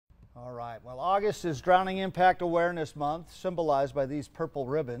All right, well, August is Drowning Impact Awareness Month, symbolized by these purple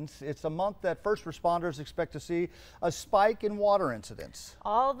ribbons. It's a month that first responders expect to see a spike in water incidents.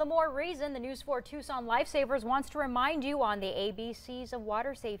 All the more reason the News 4 Tucson Lifesavers wants to remind you on the ABCs of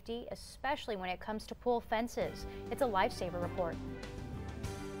water safety, especially when it comes to pool fences. It's a Lifesaver report.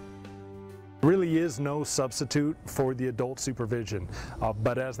 Really is no substitute for the adult supervision,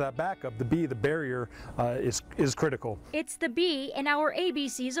 but as that backup, the B, the barrier, is critical. It's the B in our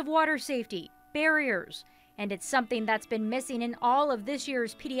ABCs of water safety, barriers. And it's something that's been missing in all of this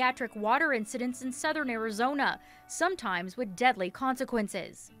year's pediatric water incidents in southern Arizona, sometimes with deadly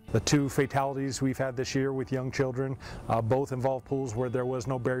consequences. The two fatalities we've had this year with young children both involve pools where there was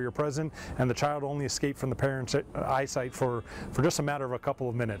no barrier present, and the child only escaped from the parents' eyesight for just a matter of a couple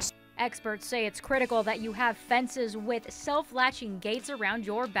of minutes. Experts say it's critical that you have fences with self-latching gates around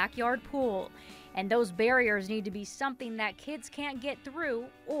your backyard pool. And those barriers need to be something that kids can't get through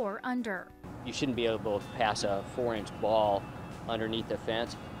or under. You shouldn't be able to pass a 4-inch ball underneath the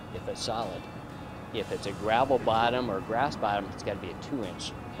fence if it's solid. If it's a gravel bottom or grass bottom, it's got to be a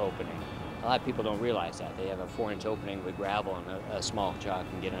 2-inch opening. A lot of people don't realize that. They have a 4-inch opening with gravel, and a small child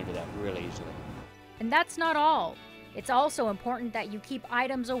can get under that really easily. And that's not all. It's also important that you keep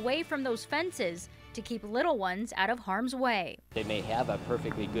items away from those fences to keep little ones out of harm's way. They may have a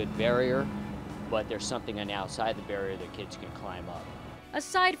perfectly good barrier, but there's something on the outside the barrier that kids can climb up.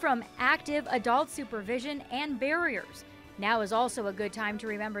 Aside from active adult supervision and barriers, now is also a good time to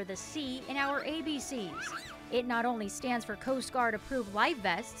remember the C in our ABCs. It not only stands for Coast Guard approved life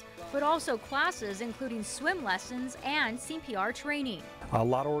vests, but also classes including swim lessons and CPR training. A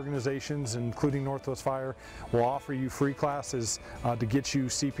lot of organizations, including Northwest Fire, will offer you free classes to get you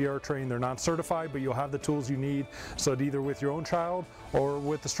CPR trained. They're not certified, but you'll have the tools you need so that either with your own child or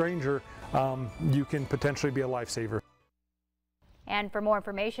with a stranger, you can potentially be a lifesaver. And for more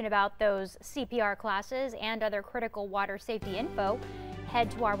information about those CPR classes and other critical water safety info, head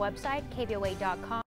to our website, KVOA.com.